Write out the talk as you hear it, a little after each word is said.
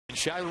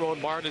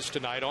Chiron Martis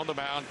tonight on the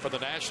mound for the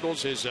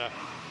Nationals. His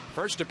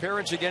first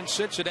appearance against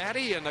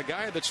Cincinnati, and a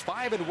guy that's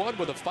 5-1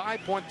 with a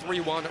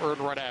 5.31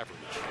 earned run average.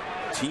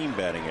 Team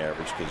batting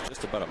average, because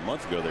just about a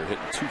month ago they're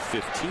hitting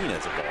 215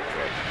 as a ball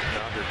club.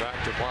 Now they're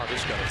back to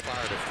Martis, got a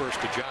fire to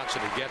first to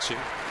Johnson, who gets him.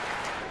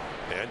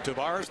 And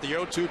Tavares, the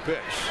 0-2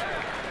 pitch.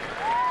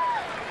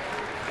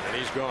 And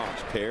he's gone.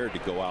 He's paired to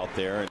go out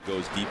there and go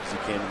as deep as he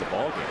can in the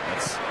ball game.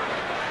 That's,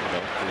 you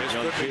know, for a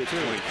young kid,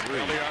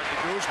 23.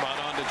 Guzman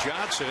on to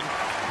Johnson,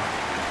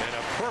 and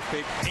a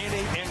perfect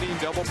inning-ending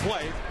double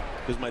play.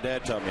 Because my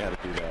dad taught me how to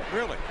do that.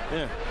 Really?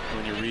 Yeah.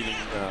 When you're reading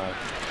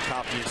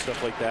copy and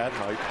stuff like that,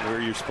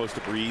 where you're supposed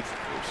to breathe.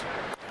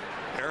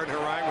 Aaron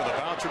Harang with a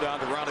bouncer down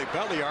to Riley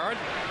Belliard.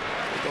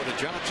 They go to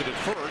Johnson at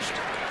first,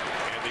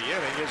 and the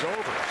inning is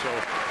over. So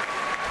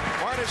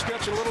Martis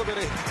gets a little bit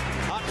of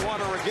hot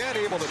water again,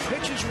 able to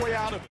pitch his way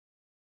out of